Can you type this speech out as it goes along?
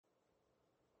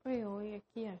Oi,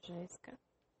 aqui é a Jéssica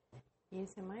e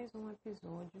esse é mais um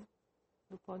episódio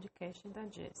do podcast da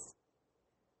Jess.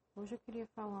 Hoje eu queria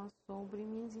falar sobre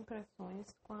minhas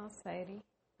impressões com a série,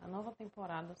 a nova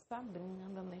temporada Sabrina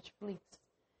da Netflix,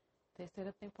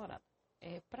 terceira temporada.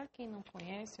 Para quem não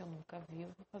conhece ou nunca viu,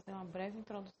 vou fazer uma breve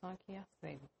introdução aqui à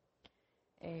série.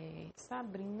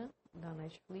 Sabrina da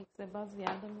Netflix é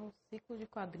baseada no ciclo de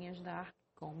quadrinhos da Arc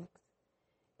Comics,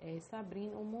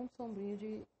 Sabrina, o Mundo Sombrio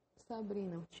de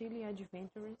Sabrina, o Chilly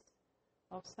Adventures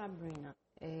of Sabrina.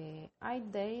 A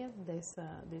ideia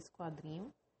desse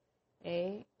quadrinho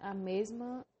é a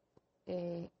mesma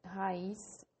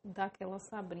raiz daquela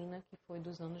Sabrina que foi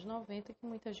dos anos 90, que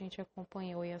muita gente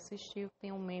acompanhou e assistiu.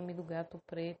 Tem um meme do gato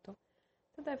preto.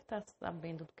 Você deve estar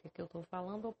sabendo do que eu estou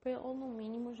falando, ou no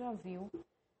mínimo já viu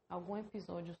algum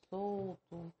episódio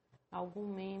solto, algum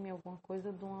meme, alguma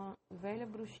coisa de uma velha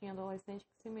bruxinha adolescente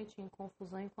que se metia em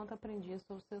confusão enquanto aprendia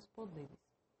sobre seus poderes.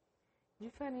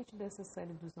 Diferente dessa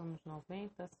série dos anos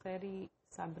 90, a série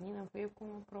Sabrina veio com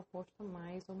uma proposta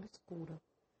mais obscura.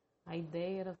 A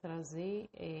ideia era trazer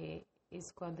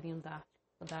esse quadrinho da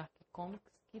Arc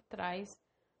Comics que traz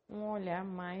um olhar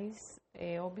mais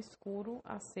obscuro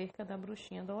acerca da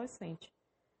bruxinha adolescente.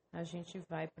 A gente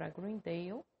vai para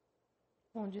Greendale,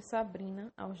 onde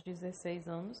Sabrina, aos 16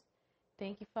 anos,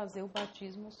 tem que fazer o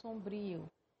batismo sombrio,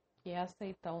 que é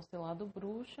aceitar o seu lado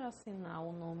bruxa, assinar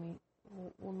o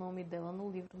nome dela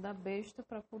no livro da besta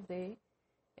para poder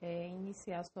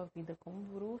iniciar sua vida como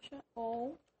bruxa,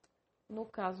 ou, no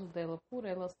caso dela, por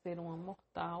ela ser uma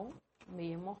mortal,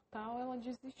 meia mortal, ela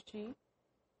desistir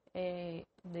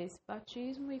desse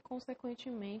batismo e,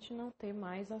 consequentemente, não ter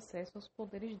mais acesso aos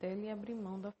poderes dela e abrir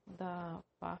mão da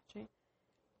parte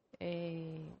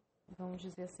vamos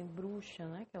dizer assim, bruxa,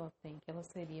 né, que ela tem, que ela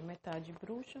seria metade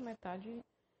bruxa, metade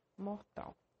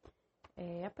mortal.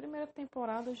 A primeira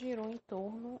temporada girou em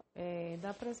torno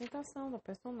da apresentação da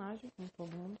personagem, como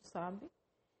todo mundo sabe,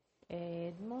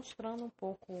 mostrando um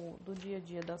pouco do dia a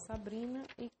dia da Sabrina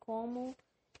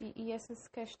e essas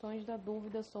questões da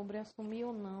dúvida sobre assumir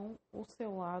ou não o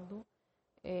seu lado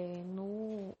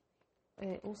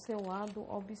o seu lado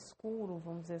obscuro,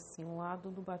 vamos dizer assim, o lado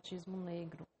do batismo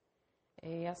negro.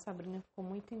 A Sabrina ficou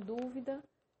muito em dúvida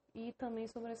e também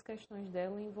sobre as questões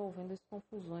dela envolvendo as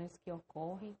confusões que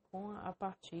ocorrem a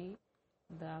partir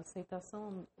da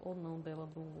aceitação ou não dela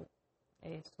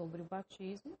sobre o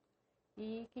batismo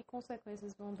e que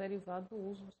consequências vão derivar do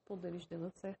uso dos poderes dela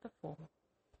de certa forma.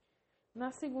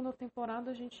 Na segunda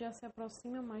temporada a gente já se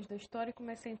aproxima mais da história e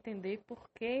começa a entender por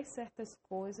que certas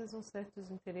coisas ou certos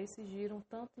interesses giram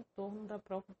tanto em torno da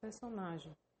própria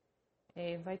personagem.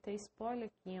 Vai ter spoiler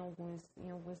aqui em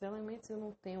alguns elementos, eu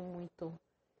não tenho muito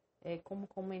como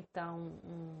comentar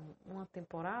uma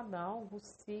temporada, algo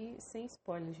sem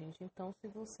spoiler, gente. Então, se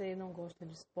você não gosta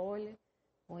de spoiler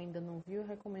ou ainda não viu, eu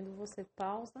recomendo você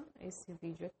pausa esse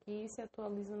vídeo aqui e se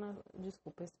atualiza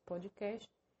esse podcast,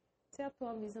 se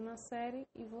atualiza na série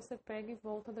e você pega e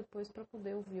volta depois para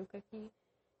poder ouvir o que é que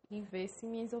e ver se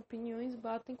minhas opiniões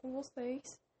batem com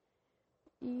vocês.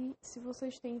 E se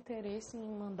vocês têm interesse em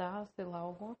mandar, sei lá,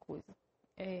 alguma coisa.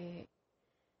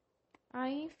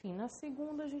 Aí, enfim, na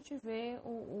segunda a gente vê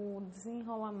o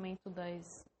desenrolamento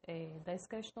das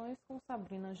questões com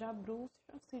Sabrina já bruxa,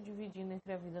 se dividindo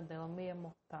entre a vida dela meia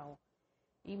mortal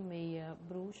e meia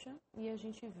bruxa. E a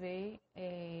gente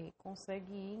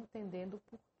consegue ir entendendo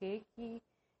por que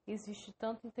existe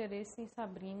tanto interesse em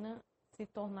Sabrina se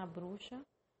tornar bruxa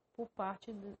por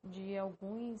parte de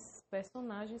alguns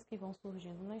personagens que vão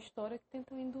surgindo na história que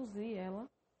tentam induzir ela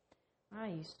a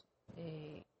isso.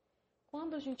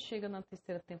 Quando a gente chega na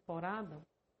terceira temporada,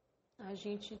 a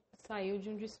gente saiu de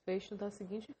um desfecho da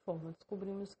seguinte forma.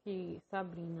 Descobrimos que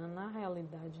Sabrina, na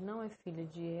realidade, não é filha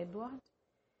de Edward,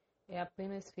 é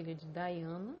apenas filha de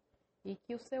Diana, e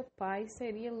que o seu pai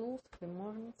seria Lúcifer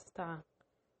Morningstar,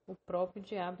 o próprio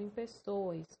diabo em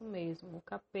pessoa, isso mesmo, o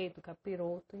capeta, o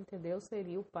capiroto, entendeu?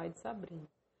 Seria o pai de Sabrina.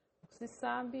 O que se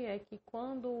sabe é que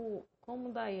como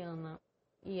Diana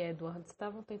e Edward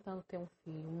estavam tentando ter um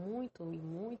filho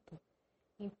muito,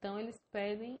 então eles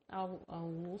pedem ao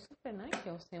Lúcifer, né, que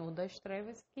é o Senhor das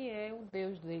Trevas, que é o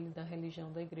deus dele da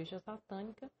religião da igreja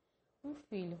satânica, um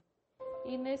filho.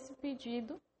 E nesse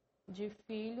pedido de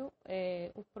filho,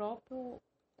 o próprio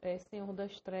Senhor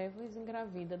das Trevas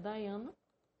engravida Diana,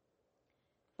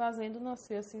 fazendo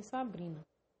nascer assim Sabrina.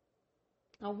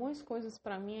 Algumas coisas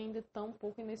para mim ainda estão um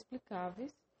pouco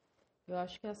inexplicáveis. Eu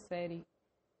acho que a série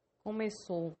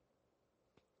começou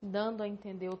dando a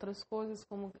entender outras coisas,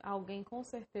 como alguém com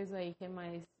certeza aí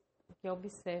que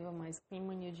observa mais, tem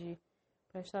mania de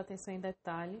prestar atenção em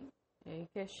detalhe,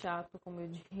 que é chato, como eu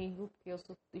digo, porque eu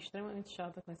sou extremamente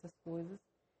chata com essas coisas.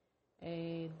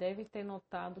 Deve ter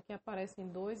notado que aparecem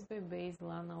 2 bebês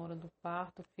lá na hora do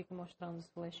parto, que ficam mostrando os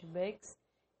flashbacks,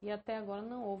 e até agora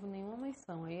não houve nenhuma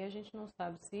menção. Aí a gente não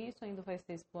sabe se isso ainda vai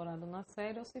ser explorado na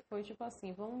série ou se foi tipo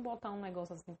assim, vamos botar um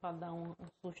negócio assim para dar um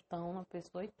sustão na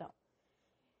pessoa e tal.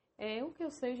 O que eu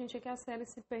sei, gente, é que a série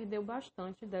se perdeu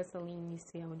bastante dessa linha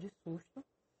inicial de susto.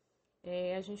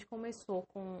 A gente começou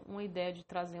com uma ideia de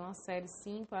trazer uma série,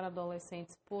 sim, para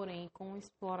adolescentes, porém com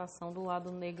exploração do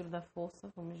lado negro da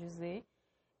força, vamos dizer.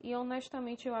 E,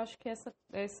 honestamente, eu acho que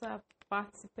essa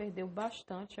parte se perdeu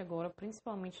bastante agora,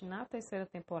 principalmente na 3ª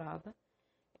temporada.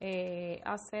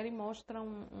 A série mostra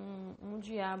um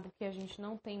diabo que a gente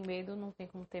não tem medo, não tem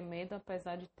como ter medo,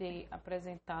 apesar de ter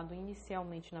apresentado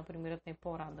inicialmente na 1ª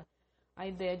temporada a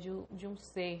ideia de um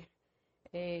ser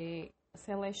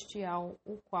celestial,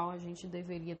 o qual a gente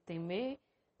deveria temer.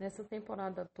 Nessa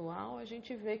temporada atual, a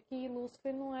gente vê que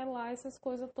Lúcifer não é lá essas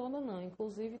coisas todas, não.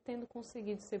 Inclusive, tendo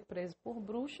conseguido ser preso por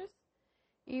bruxas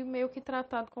e meio que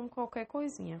tratado como qualquer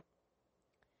coisinha.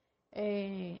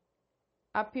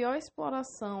 A pior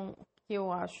exploração que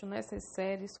eu acho nessas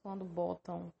séries, quando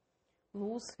botam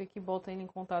Lúcifer, que botam ele em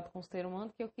contato com o ser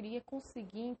humano, que eu queria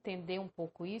conseguir entender um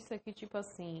pouco isso, é que, tipo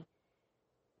assim,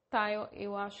 tá,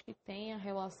 eu acho que tem a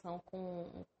relação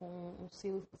com o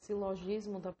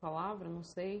silogismo da palavra, não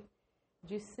sei,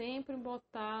 de sempre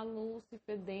botar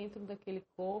Lúcifer dentro daquele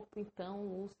corpo, então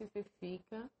Lúcifer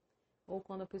fica, ou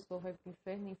quando a pessoa vai para o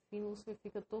inferno, enfim, Lúcifer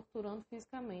fica torturando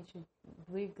fisicamente,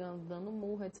 brigando, dando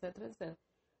murro, etc, etc.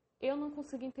 Eu não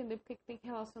consigo entender porque que tem que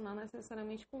relacionar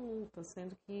necessariamente com luta,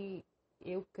 sendo que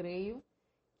eu creio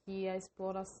que a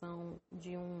exploração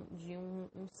de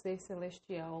um ser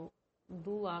celestial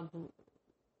do lado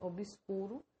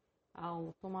obscuro,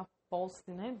 ao tomar posse,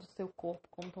 né, do seu corpo,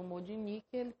 como tomou de Nick,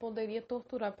 ele poderia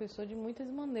torturar a pessoa de muitas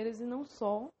maneiras e não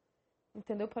só,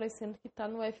 entendeu? Parecendo que está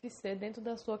no UFC dentro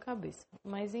da sua cabeça.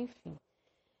 Mas, enfim.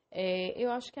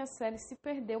 Eu acho que a série se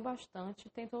perdeu bastante,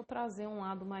 tentou trazer um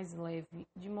lado mais leve,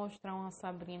 de mostrar uma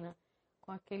Sabrina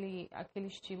com aquele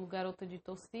estilo garota de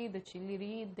torcida,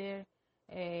 cheerleader,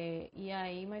 e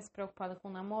aí mais preocupada com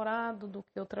o namorado do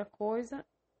que outra coisa,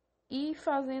 e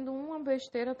fazendo uma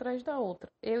besteira atrás da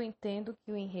outra. Eu entendo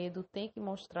que o enredo tem que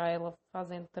mostrar ela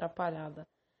fazendo atrapalhada,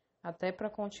 até para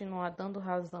continuar dando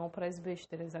razão para as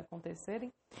besteiras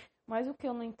acontecerem. Mas o que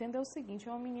eu não entendo é o seguinte,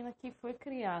 é uma menina que foi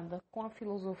criada com a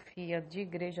filosofia de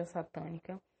igreja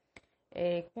satânica,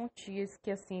 com tias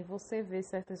que, assim, você vê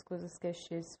certas coisas que as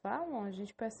tias falam, a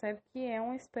gente percebe que é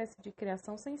uma espécie de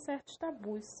criação sem certos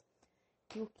tabus.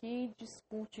 E o que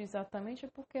discute exatamente é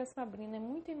porque a Sabrina é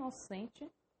muito inocente,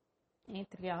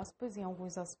 entre aspas, em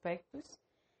alguns aspectos,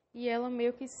 e ela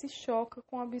meio que se choca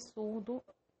com o absurdo,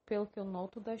 pelo que eu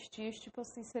noto, das tias, tipo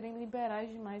assim, serem liberais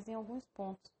demais em alguns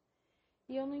pontos.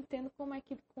 E eu não entendo como é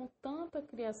que, com tanta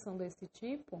criação desse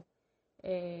tipo,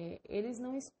 eles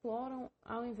não exploram,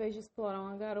 ao invés de explorar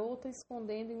uma garota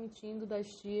escondendo e mentindo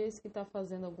das tias que está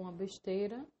fazendo alguma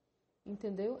besteira,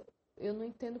 entendeu? Eu não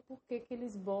entendo por que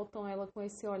eles botam ela com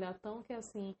esse olhar tão que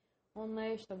assim,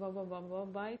 honesta, bababá,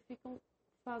 babá, e ficam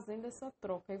fazendo essa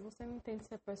troca. Aí você não entende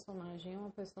se a personagem é uma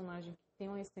personagem que tem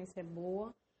uma essência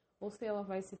boa, ou se ela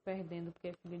vai se perdendo porque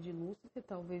é filha de Lúcifer.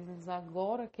 Talvez eles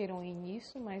agora queiram ir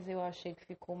nisso, mas eu achei que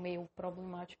ficou meio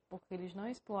problemático porque eles não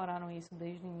exploraram isso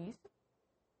desde o início.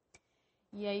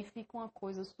 E aí fica uma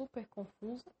coisa super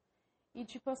confusa. E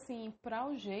tipo assim, para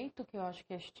o jeito que eu acho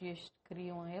que as tias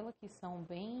criam ela, que são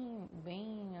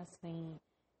bem assim,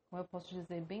 como eu posso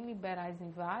dizer, bem liberais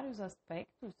em vários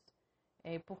aspectos,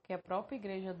 porque a própria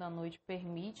Igreja da Noite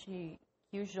permite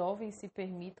que os jovens se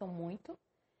permitam muito.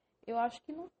 Eu acho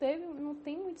que não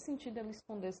tem muito sentido ela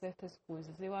esconder certas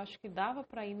coisas. Eu acho que dava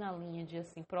para ir na linha de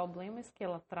assim, problemas que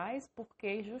ela traz,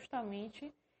 porque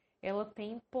justamente ela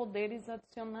tem poderes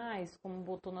adicionais, como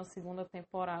botou na 2ª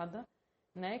temporada,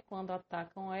 né? Quando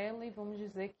atacam ela, e vamos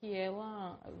dizer que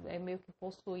ela é meio que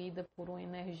possuída por uma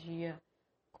energia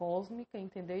cósmica,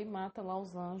 entendeu? E mata lá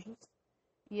os anjos.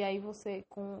 E aí você,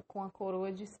 com a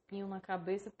coroa de espinho na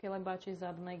cabeça, porque ela é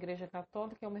batizada na Igreja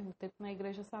Católica e ao mesmo tempo na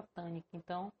Igreja Satânica.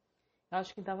 Então,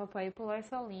 acho que dava para ir por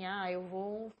essa linha. Eu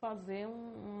vou fazer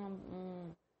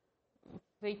um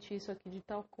feitiço aqui de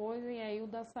tal coisa, e aí o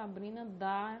da Sabrina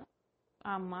dá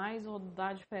a mais ou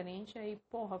dá diferente. Aí,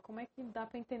 porra, como é que dá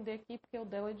para entender aqui? Porque o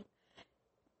dela,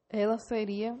 ela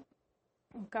seria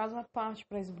um caso à parte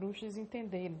para as bruxas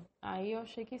entenderem. Aí eu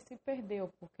achei que se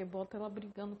perdeu, porque bota ela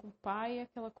brigando com o pai,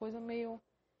 aquela coisa meio...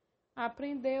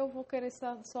 Aprendeu, vou querer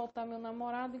soltar meu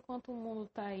namorado enquanto o mundo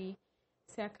tá aí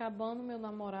se acabando, meu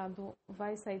namorado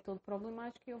vai sair todo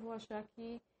problemático e eu vou achar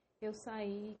que eu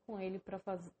saí com ele pra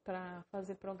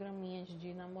fazer programinhas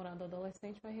de namorado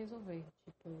adolescente vai resolver.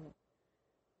 Tipo,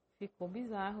 ficou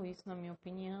bizarro isso, na minha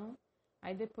opinião.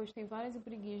 Aí depois tem várias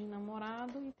briguinhas de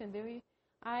namorado, entendeu? E,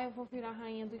 eu vou virar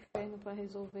rainha do inferno pra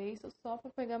resolver isso só pra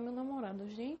pegar meu namorado.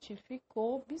 Gente,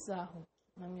 ficou bizarro,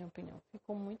 na minha opinião.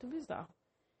 Ficou muito bizarro.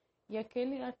 E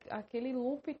aquele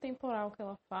loop temporal que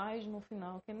ela faz no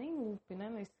final, que é nem loop, né,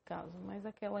 nesse caso, mas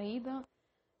aquela ida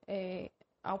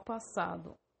ao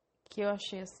passado, que eu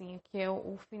achei assim, que é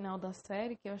o final da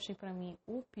série, que eu achei pra mim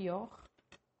o pior.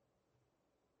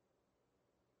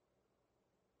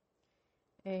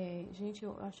 Gente,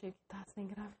 eu achei que tá sem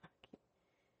gravar aqui.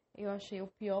 Eu achei o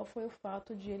pior foi o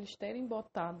fato de eles terem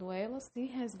botado ela se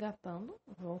resgatando,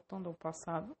 voltando ao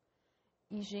passado.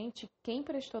 E, gente, quem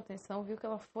prestou atenção viu que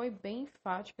ela foi bem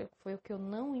enfática, foi o que eu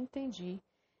não entendi.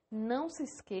 Não se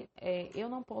esqueça, eu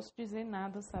não posso dizer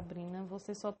nada, Sabrina,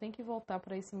 você só tem que voltar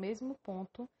para esse mesmo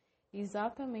ponto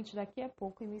exatamente daqui a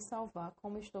pouco e me salvar,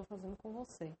 como estou fazendo com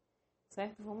você.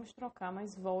 Certo? Vamos trocar,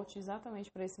 mas volte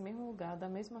exatamente para esse mesmo lugar, da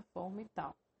mesma forma e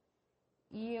tal.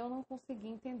 E eu não consegui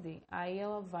entender. Aí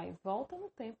ela volta no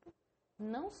tempo,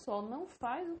 não só não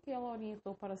faz o que ela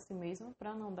orientou para si mesma,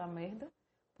 para não dar merda,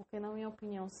 porque, na minha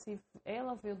opinião, se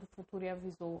ela veio do futuro e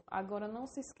avisou, agora não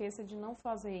se esqueça de não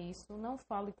fazer isso, não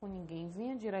fale com ninguém,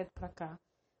 venha direto para cá,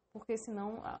 porque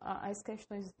senão as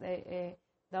questões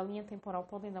da linha temporal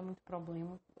podem dar muito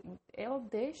problema. Ela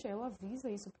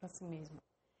avisa isso para si mesma.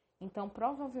 Então,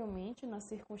 provavelmente, na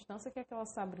circunstância que aquela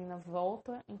Sabrina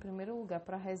volta, em primeiro lugar,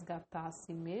 para resgatar a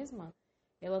si mesma,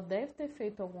 ela deve ter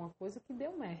feito alguma coisa que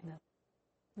deu merda.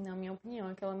 Na minha opinião,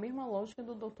 é aquela mesma lógica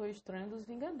do Doutor Estranho dos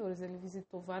Vingadores. Ele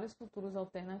visitou vários futuros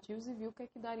alternativos e viu o que é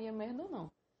que daria merda ou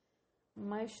não.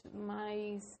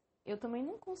 Mas eu também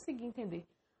não consegui entender.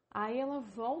 Aí ela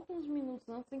volta uns minutos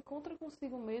antes, encontra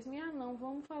consigo mesma e, não,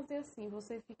 vamos fazer assim.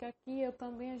 Você fica aqui, eu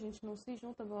também, a gente não se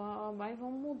junta, blá, blá, blá, e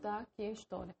vamos mudar aqui a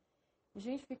história.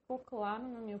 Gente, ficou claro,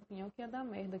 na minha opinião, que ia dar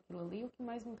merda aquilo ali. O que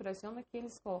mais me impressiona é que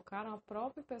eles colocaram a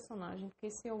própria personagem, porque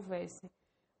se houvesse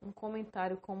um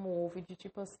comentário como houve, de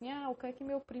tipo assim, o que é que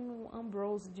meu primo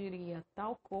Ambrose diria?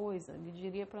 Tal coisa. Ele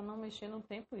diria para não mexer no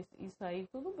tempo. Isso aí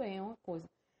tudo bem, é uma coisa.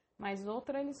 Mas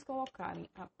outra, eles colocarem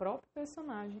a própria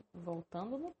personagem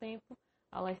voltando no tempo,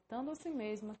 alertando a si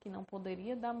mesma que não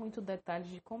poderia dar muito detalhes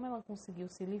de como ela conseguiu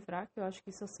se livrar, que eu acho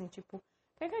que isso assim, tipo, o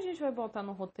que é que a gente vai botar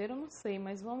no roteiro? Eu não sei,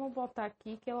 mas vamos botar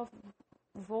aqui que ela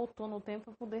voltou no tempo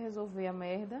para poder resolver a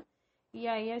merda. E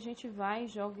aí a gente vai e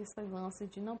joga esse lance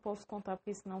de não posso contar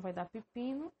porque senão vai dar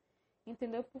pepino,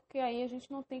 entendeu? Porque aí a gente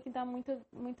não tem que dar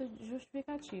muita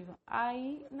justificativa.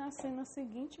 Aí na cena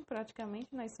seguinte,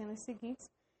 praticamente nas cenas seguintes,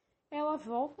 ela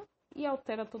volta e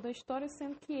altera toda a história,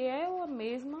 sendo que ela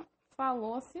mesma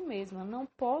falou a si mesma: não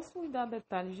posso lhe dar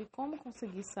detalhes de como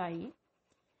conseguir sair,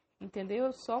 entendeu?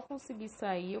 Eu só consegui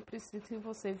sair, eu preciso que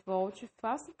você volte,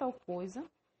 faça tal coisa,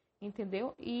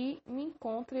 entendeu? E me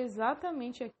encontre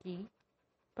exatamente aqui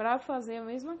para fazer a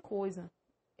mesma coisa.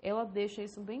 Ela deixa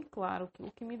isso bem claro. O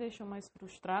que me deixou mais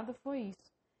frustrada foi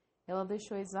isso. Ela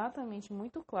deixou exatamente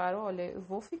muito claro: olha, eu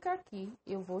vou ficar aqui,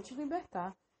 eu vou te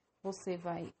libertar. Você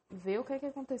vai ver o que é que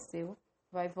aconteceu,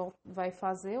 vai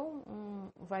fazer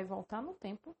vai voltar no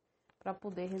tempo para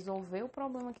poder resolver o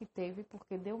problema que teve,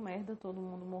 porque deu merda, todo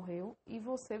mundo morreu, e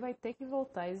você vai ter que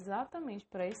voltar exatamente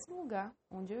para esse lugar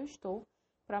onde eu estou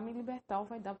para me libertar ou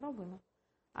vai dar problema.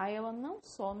 Aí ela não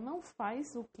só não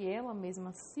faz o que ela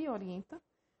mesma se orienta,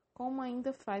 como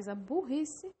ainda faz a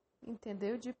burrice,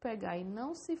 entendeu? De pegar e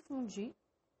não se fundir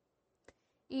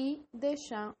e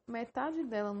deixar metade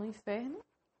dela no inferno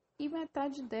e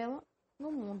metade dela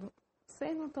no mundo.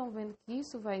 Vocês não estão vendo que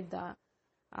isso vai dar,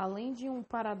 além de um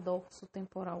paradoxo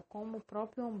temporal, como o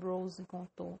próprio Ambrose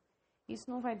contou, isso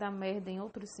não vai dar merda em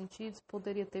outros sentidos?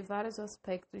 Poderia ter vários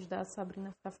aspectos da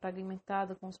Sabrina ficar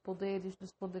fragmentada com os poderes,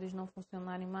 dos poderes não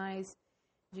funcionarem mais,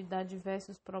 de dar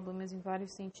diversos problemas em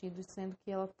vários sentidos, sendo que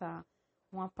ela tá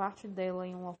uma parte dela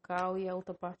em um local e a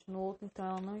outra parte no outro, então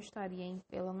ela não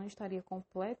estaria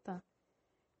completa.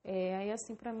 Aí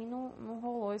assim, pra mim não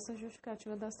rolou essa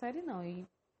justificativa da série não. E,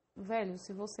 velho,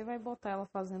 se você vai botar ela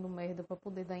fazendo merda pra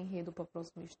poder dar enredo pra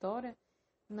próxima história,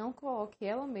 não coloque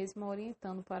ela mesma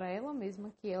orientando para ela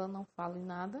mesma que ela não fale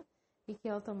nada e que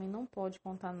ela também não pode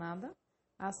contar nada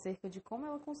acerca de como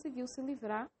ela conseguiu se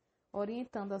livrar,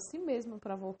 orientando a si mesma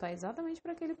para voltar exatamente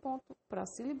para aquele ponto, para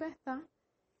se libertar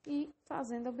e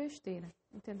fazendo a besteira,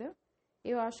 entendeu?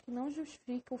 Eu acho que não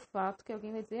justifica o fato que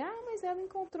alguém vai dizer: mas ela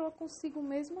encontrou consigo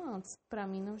mesma antes. Para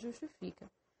mim não justifica,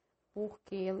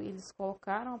 porque eles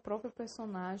colocaram a própria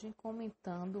personagem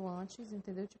comentando antes,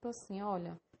 entendeu? Tipo assim,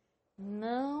 olha,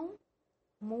 não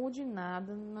mude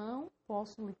nada, não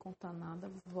posso lhe contar nada,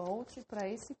 volte para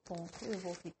esse ponto, eu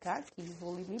vou ficar aqui,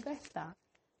 vou lhe libertar,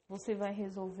 você vai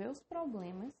resolver os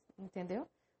problemas, entendeu?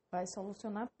 Vai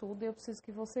solucionar tudo e eu preciso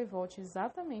que você volte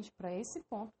exatamente para esse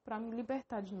ponto para me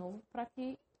libertar de novo, para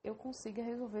que eu consiga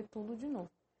resolver tudo de novo.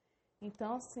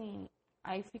 Então, assim,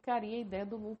 aí ficaria a ideia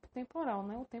do loop temporal,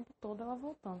 né? O tempo todo ela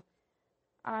voltando.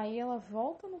 Aí ela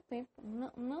volta no tempo,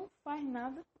 não faz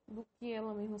nada do que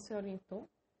ela mesma se orientou.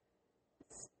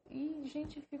 E,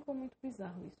 gente, ficou muito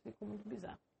bizarro isso, ficou muito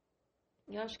bizarro.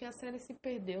 Eu acho que a série se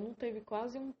perdeu, não teve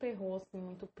quase um terror assim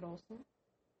muito próximo.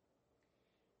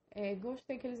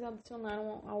 Gostei que eles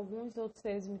adicionaram alguns outros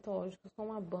seres mitológicos,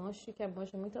 como a Banshee, que a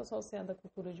Banshee é muito associada à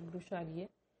cultura de bruxaria.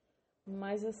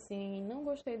 Mas, assim, não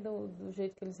gostei do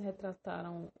jeito que eles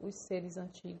retrataram os seres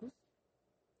antigos.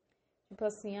 Tipo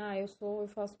assim, eu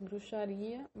faço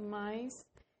bruxaria, mas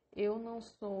eu não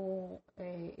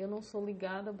sou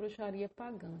ligada à bruxaria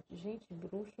pagã. Gente,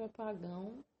 bruxo é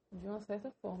pagão de uma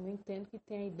certa forma. Eu entendo que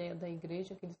tem a ideia da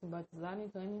igreja que eles se batizaram,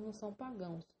 então eles não são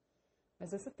pagãos.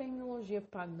 Mas essa terminologia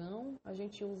pagão, a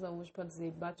gente usa hoje para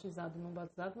dizer batizado e não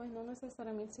batizado, mas não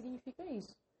necessariamente significa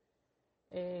isso.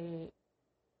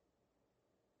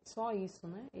 Só isso,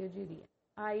 né? Eu diria.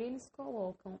 Aí eles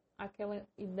colocam aquela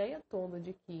ideia toda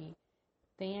de que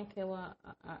tem aquela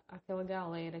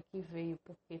galera que veio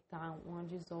porque tá uma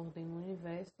desordem no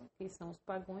universo, que são os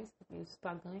pagãos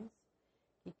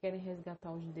que querem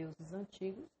resgatar os deuses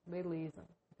antigos, beleza,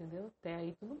 entendeu? Até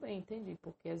aí tudo bem, entendi,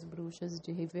 porque as bruxas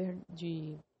de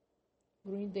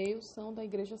Greendale são da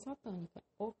igreja satânica,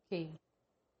 ok.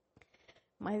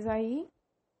 Mas aí,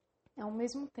 ao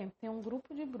mesmo tempo, tem um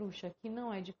grupo de bruxa que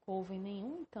não é de coven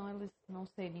nenhum, então eles não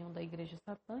seriam da igreja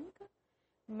satânica,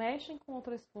 mexem com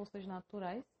outras forças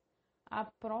naturais. A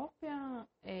própria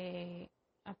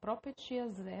tia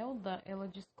Zelda, ela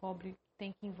descobre que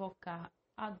tem que invocar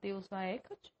a deusa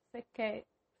Hecate. Você quer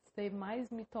ser mais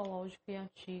mitológico e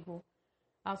antigo,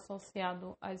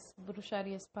 associado às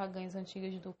bruxarias pagãs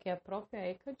antigas do que a própria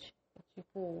Hecate?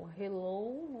 Tipo,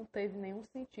 hello, não teve nenhum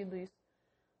sentido isso.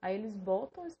 Aí eles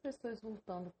botam as pessoas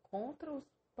lutando contra os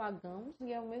pagãos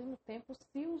e ao mesmo tempo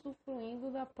se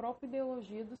usufruindo da própria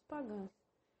ideologia dos pagãos.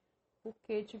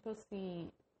 Porque, tipo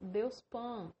assim, Deus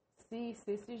Pan, Cis,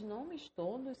 esses nomes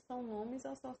todos são nomes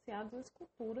associados às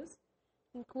culturas,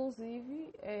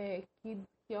 inclusive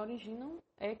que originam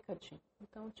Hecate.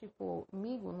 Então, tipo,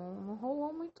 amigo, não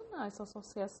rolou muito não essa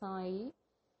associação aí.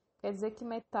 Quer dizer que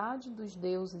metade dos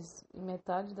deuses e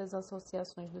metade das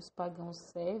associações dos pagãos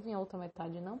servem, a outra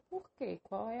metade não. Por quê?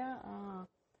 Qual é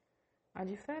a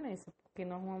diferença? Porque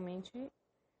normalmente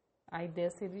a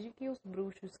ideia seria de que os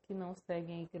bruxos que não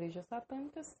seguem a igreja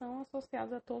satânica são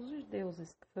associados a todos os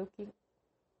deuses, que foi o que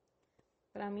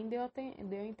para mim deu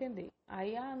a entender.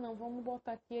 Aí, não, vamos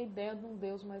botar aqui a ideia de um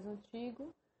deus mais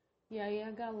antigo, e aí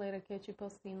a galera que é tipo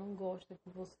assim, não gosta que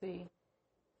você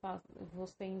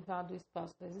invada o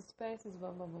espaço das espécies,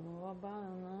 blá, blá, blá, blá, blá,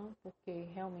 não, porque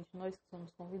realmente nós que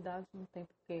somos convidados, não tem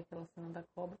porquê aquela cena da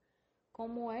cobra.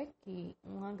 Como é que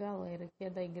uma galera que é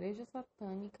da igreja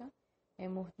satânica é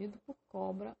mordido por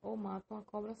cobra ou mata uma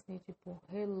cobra assim? Tipo,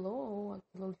 hello,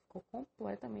 aquilo ficou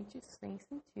completamente sem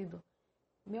sentido.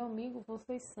 Meu amigo,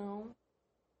 vocês são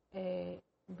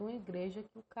de uma igreja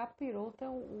que o capiroto é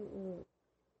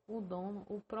o dono.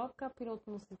 O próprio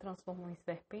capiroto não se transforma em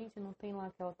serpente, não tem lá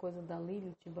aquela coisa da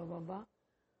Lilith, bababá.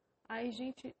 Aí,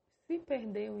 gente, se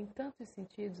perdeu em tantos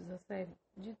sentidos, a série,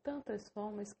 de tantas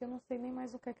formas, que eu não sei nem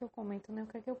mais o que é que eu comento, nem o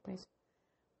que é que eu penso.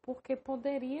 Porque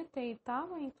poderia ter, e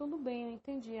tava aí, tudo bem, eu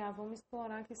entendi. Vamos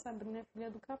explorar que Sabrina é filha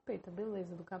do capeta,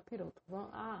 beleza, do capiroto.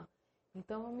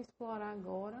 Então vamos explorar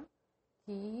agora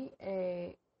que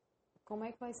como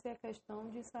é que vai ser a questão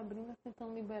de Sabrina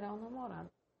tentando liberar o namorado.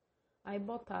 Aí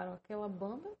botaram aquela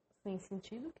banda sem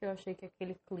sentido, que eu achei que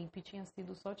aquele clipe tinha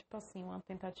sido só tipo assim, uma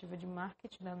tentativa de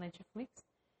marketing da Netflix,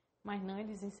 mas não,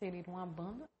 eles inseriram uma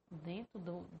banda dentro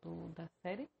da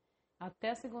série.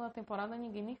 Até a segunda temporada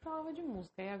ninguém nem falava de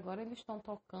música, e agora eles estão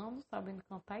tocando, sabendo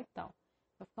cantar e tal.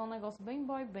 Vai ficar um negócio bem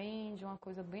boy band, uma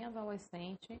coisa bem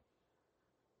adolescente.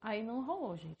 Aí não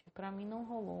rolou, gente. Pra mim não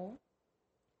rolou.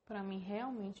 Pra mim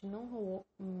realmente não rolou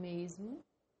mesmo.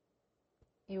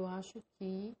 Eu acho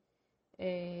que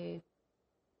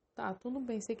tá, tudo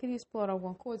bem. Você queria explorar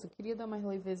alguma coisa? Queria dar mais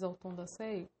leveza ao tom da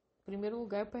série? Em primeiro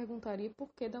lugar, eu perguntaria por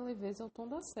que dar leveza ao tom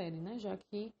da série, né? Já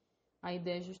que a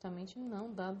ideia é justamente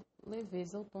não dar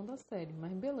leveza ao tom da série.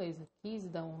 Mas beleza, quis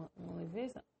dar uma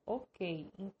leveza?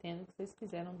 Ok, entendo que vocês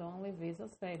quiseram dar uma leveza à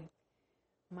série.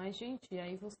 Mas, gente,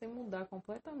 aí você mudar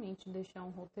completamente, deixar um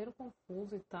roteiro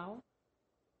confuso e tal.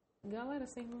 Galera,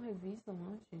 vocês não revisam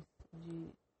antes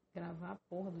gravar a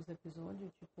porra dos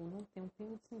episódios, tipo, não tem um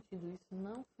pingo de sentido. Isso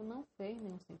não fez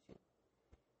nenhum sentido.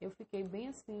 Eu fiquei bem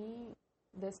assim,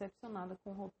 decepcionada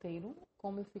com o roteiro,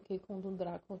 como eu fiquei com o do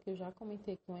Drácula, que eu já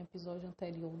comentei aqui no episódio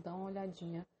anterior. Dá uma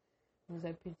olhadinha nos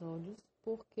episódios,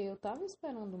 porque eu tava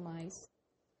esperando mais.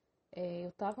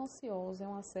 Eu tava ansiosa, é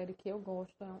uma série que eu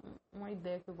gosto, é uma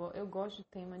ideia que eu gosto de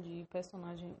tema de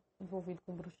personagem envolvido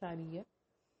com bruxaria.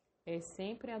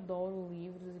 Sempre adoro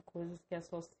livros e coisas que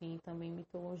associem também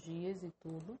mitologias e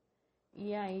tudo.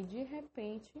 E aí, de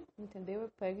repente, entendeu?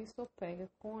 Eu pego e sou pega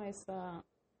com essa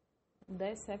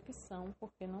decepção,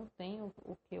 porque não tem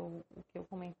o que eu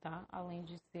comentar, além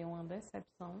de ser uma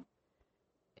decepção,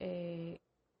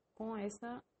 com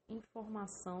essa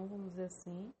informação, vamos dizer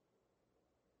assim,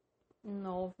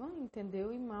 nova,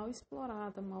 entendeu? E mal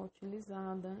explorada, mal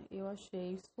utilizada. Eu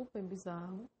achei super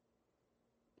bizarro.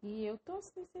 E eu tô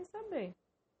assim, sem saber.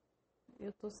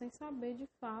 Eu tô sem saber de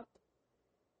fato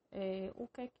o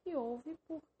que é que houve,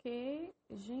 porque,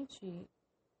 gente,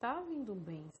 tava indo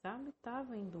bem, sabe?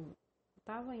 Tava indo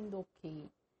ok.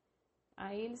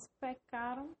 Aí eles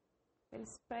pegam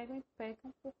e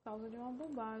pecam por causa de uma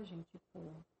bobagem.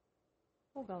 Tipo,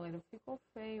 pô, galera, ficou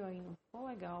feio aí, não ficou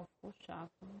legal, ficou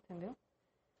chato, entendeu?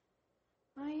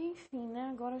 Aí, enfim, né?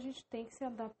 Agora a gente tem que se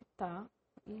adaptar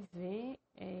e ver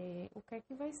o que é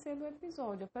que vai ser do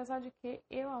episódio. Apesar de que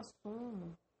eu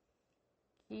assumo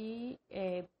que,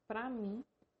 pra mim,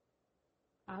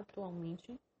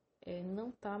 atualmente,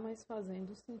 não tá mais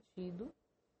fazendo sentido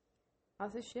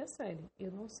assistir a série.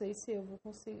 Eu não sei se eu vou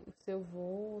conseguir, se eu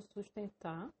vou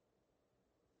sustentar,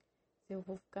 se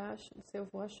eu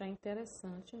vou achar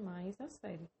interessante mais a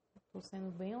série. Tô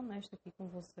sendo bem honesta aqui com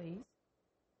vocês,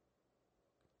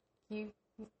 que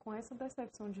com essa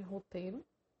decepção de roteiro,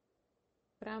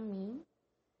 pra mim,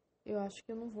 eu acho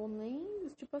que eu não vou nem,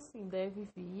 tipo assim, deve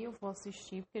vir, eu vou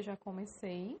assistir porque já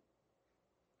comecei,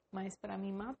 mas pra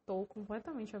mim matou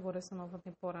completamente agora essa nova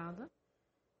temporada.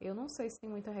 Eu não sei se tem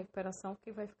muita recuperação,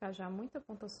 porque vai ficar já muita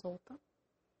ponta solta.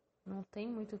 Não tem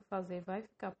muito o que fazer, vai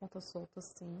ficar ponta solta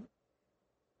sim.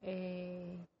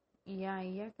 E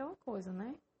aí é aquela coisa,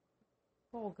 né?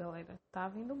 Pô, galera, tá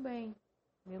vindo bem.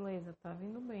 Beleza, tá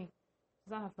vindo bem.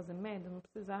 Precisava fazer merda? Não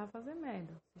precisava fazer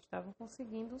merda. Vocês estavam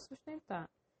conseguindo sustentar.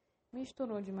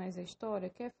 Misturou demais a história?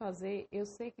 Quer fazer? Eu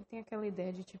sei que tem aquela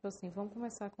ideia de tipo assim, vamos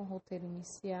começar com o roteiro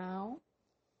inicial.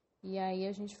 E aí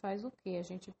a gente faz o quê? A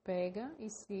gente pega e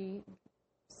se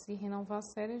renovar a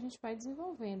série, a gente vai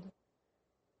desenvolvendo.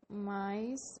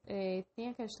 Mas tem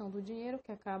a questão do dinheiro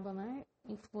que acaba, né,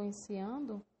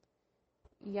 influenciando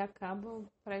e acaba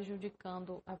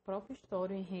prejudicando a própria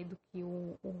história, o enredo que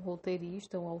o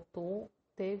roteirista, o autor,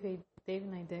 teve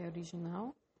na ideia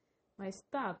original. Mas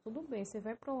tá, tudo bem, você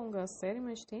vai prolongar a série,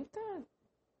 mas tenta,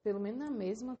 pelo menos na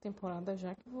mesma temporada,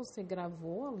 já que você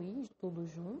gravou ali tudo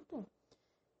junto,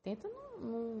 tenta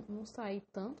não sair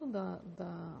tanto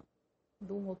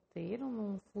do roteiro,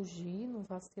 não fugir, não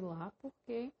vacilar,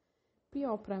 porque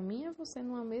pior pra mim é você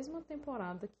numa mesma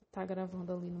temporada que tá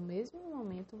gravando ali no mesmo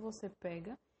momento, você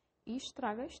pega e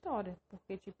estraga a história.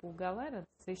 Porque, tipo, galera,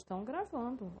 vocês estão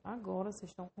gravando agora, vocês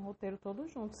estão com o roteiro todo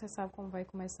junto, você sabe como vai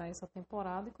começar essa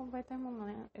temporada e como vai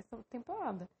terminar essa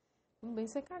temporada. Tudo bem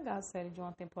você cagar a série de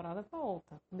uma temporada pra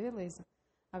outra, beleza.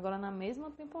 Agora, na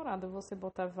mesma temporada, você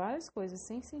botar várias coisas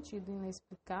sem sentido,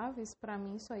 inexplicáveis, pra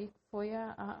mim isso aí foi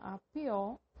a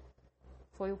pior,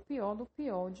 foi o pior do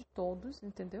pior de todos,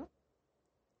 entendeu?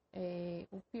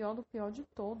 O pior do pior de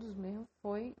todos mesmo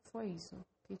foi isso.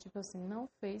 Que, tipo assim, não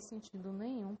fez sentido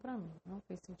nenhum pra mim. Não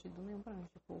fez sentido nenhum pra mim.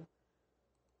 Tipo,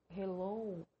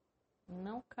 hello,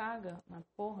 não caga na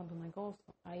porra do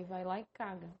negócio, aí vai lá e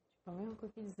caga. Tipo, a mesma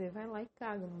coisa que dizer, vai lá e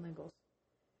caga no negócio.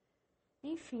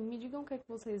 Enfim, me digam o que é que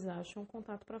vocês acham. O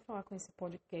contato para falar com esse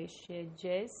podcast é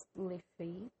Jess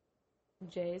Lefay,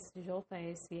 Jess,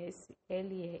 J-S-S-L-E-F-A-Y,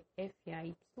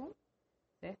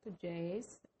 certo?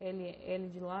 Jess, L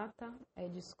de lata, E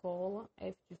de escola,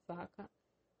 F de faca,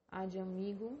 A de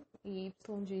amigo e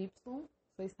Y de Y.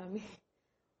 Vocês sabem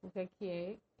o que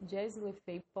é? Jess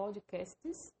Lefay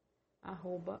Podcasts,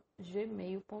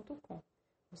 @gmail.com.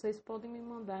 Vocês podem me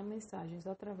mandar mensagens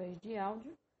através de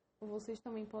áudio, ou vocês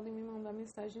também podem me mandar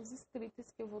mensagens escritas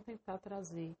que eu vou tentar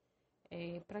trazer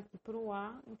para aqui para o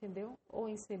ar, entendeu? Ou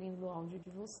inserindo o áudio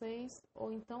de vocês,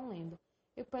 ou então lendo.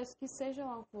 Eu peço que seja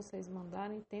lá o que vocês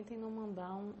mandarem, tentem não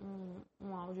mandar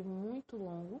um áudio muito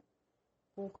longo,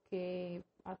 porque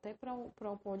até para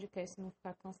o podcast não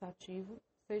ficar cansativo,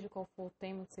 seja qual for o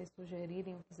tema que vocês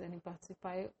sugerirem ou quiserem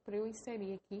participar, para eu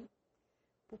inserir aqui,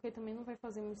 porque também não vai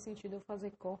fazer muito sentido eu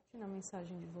fazer corte na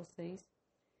mensagem de vocês.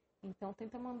 Então,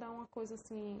 tenta mandar uma coisa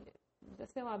assim,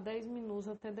 sei lá, 10 minutos,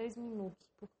 até 10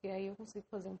 minutos, porque aí eu consigo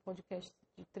fazer um podcast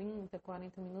de 30,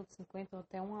 40 minutos, 50 ou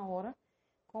até 1 hora,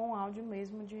 com o áudio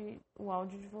mesmo, o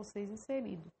áudio de vocês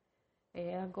inserido.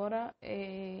 Agora,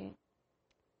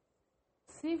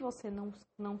 se você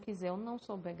não quiser ou não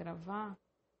souber gravar,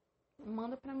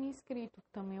 manda para mim escrito,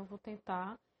 que também eu vou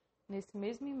tentar, nesse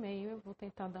mesmo e-mail, eu vou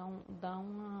tentar dar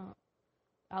uma,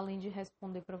 além de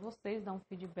responder para vocês, dar um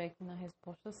feedback na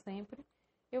resposta sempre,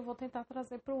 eu vou tentar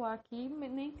trazer para o ar aqui,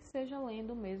 nem que seja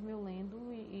lendo mesmo, eu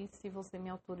lendo, e se você me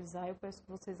autorizar, eu peço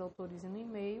que vocês autorizem no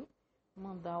e-mail,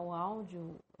 mandar o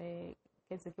áudio,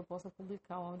 quer dizer que eu possa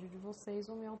publicar o áudio de vocês,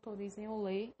 ou me autorizem eu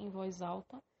ler em voz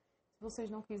alta. Se vocês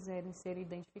não quiserem ser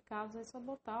identificados, é só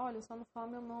botar, olha, só não fala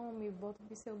meu nome, bota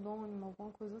pseudônimo,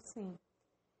 alguma coisa assim.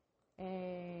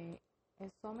 É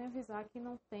só me avisar que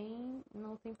não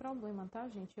tem problema, tá,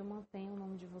 gente? Eu mantenho o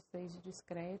nome de vocês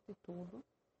discreto e tudo.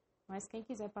 Mas quem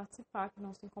quiser participar, que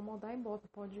não se incomodar,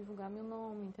 pode divulgar meu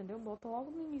nome, entendeu? Bota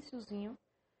logo no iniciozinho,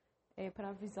 para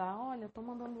avisar, olha, eu tô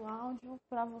mandando áudio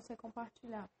para você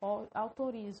compartilhar.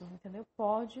 Autorizo, entendeu?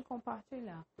 Pode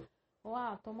compartilhar. Ou,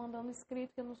 tô mandando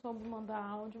escrito que eu não soube mandar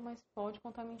áudio, mas pode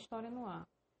contar minha história no ar.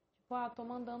 Tipo, tô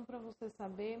mandando para você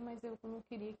saber, mas eu não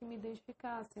queria que me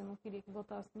identificasse, eu não queria que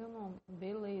botasse meu nome.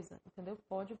 Beleza, entendeu?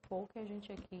 Pode pôr que a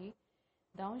gente aqui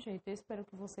dá um jeito. Eu espero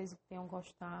que vocês tenham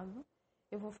gostado.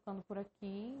 Eu vou ficando por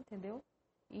aqui, entendeu?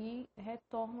 E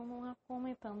retorno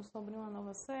comentando sobre uma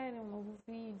nova série, um novo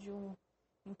vídeo,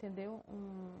 entendeu?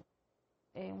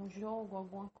 Um jogo,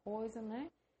 alguma coisa, né?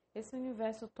 Esse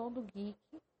universo todo geek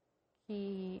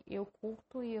que eu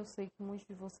curto e eu sei que muitos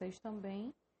de vocês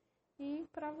também. E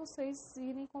para vocês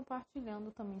irem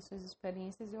compartilhando também suas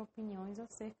experiências e opiniões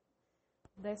acerca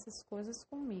dessas coisas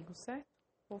comigo, certo?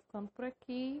 Vou ficando por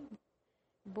aqui.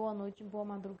 Boa noite, boa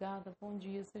madrugada, bom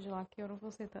dia, seja lá que hora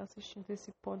você está assistindo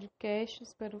esse podcast.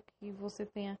 Espero que você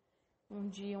tenha um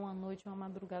dia, uma noite, uma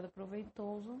madrugada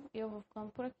proveitoso. Eu vou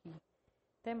ficando por aqui.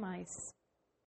 Até mais.